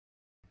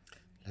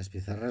Las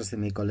pizarras de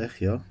mi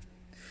colegio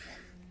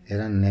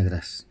eran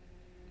negras,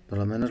 por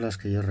lo menos las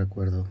que yo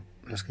recuerdo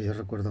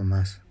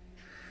más.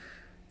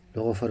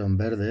 Luego fueron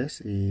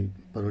verdes y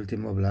por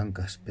último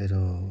blancas,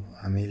 pero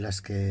a mí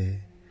las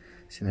que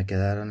se me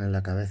quedaron en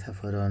la cabeza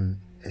fueron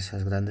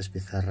esas grandes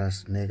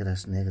pizarras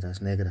negras,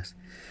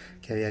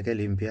 que había que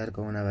limpiar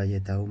con una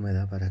balleta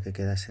húmeda para que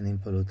quedasen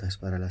impolutas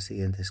para las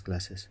siguientes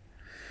clases.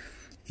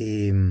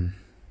 Y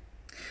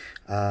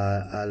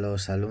a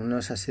los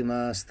alumnos así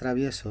más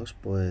traviesos,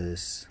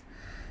 pues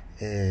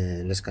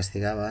les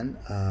castigaban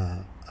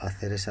a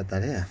hacer esa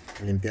tarea,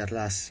 limpiar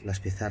las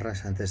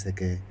pizarras antes de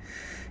que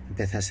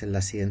empezase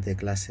la siguiente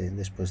clase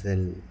después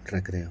del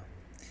recreo.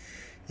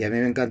 Y a mí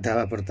me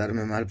encantaba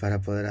portarme mal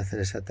para poder hacer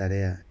esa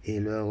tarea,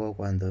 y luego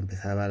cuando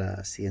empezaba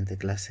la siguiente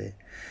clase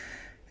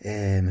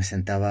me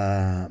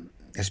sentaba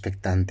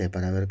expectante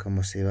para ver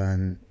cómo se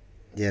iban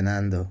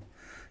llenando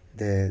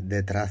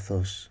de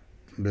trazos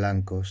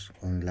blancos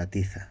con la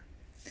tiza.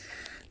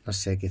 No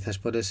sé, quizás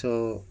por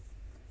eso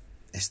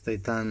estoy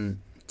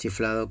tan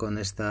chiflado con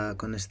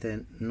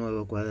este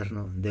nuevo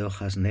cuaderno de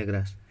hojas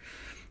negras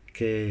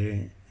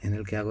en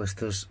el que hago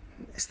estos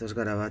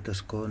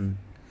garabatos con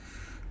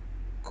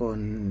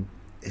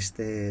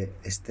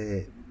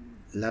este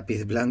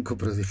lápiz blanco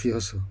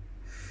prodigioso.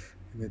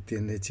 Me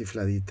tiene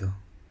chifladito.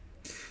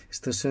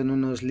 Estos son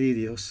unos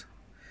lirios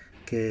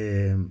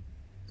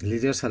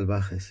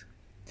salvajes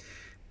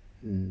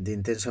de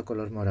intenso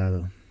color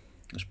morado.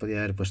 Os podía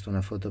haber puesto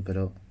una foto,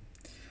 pero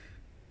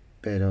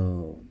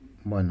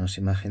bueno, os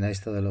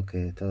imagináis todo lo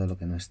que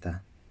no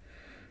está.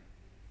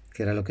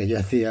 Que era lo que yo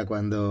hacía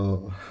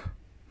cuando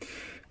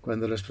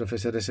los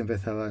profesores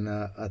empezaban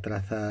a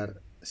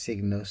trazar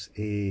signos,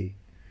 y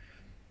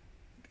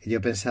yo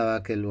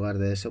pensaba que en lugar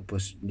de eso,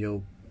 pues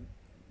yo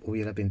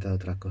hubiera pintado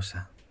otra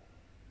cosa.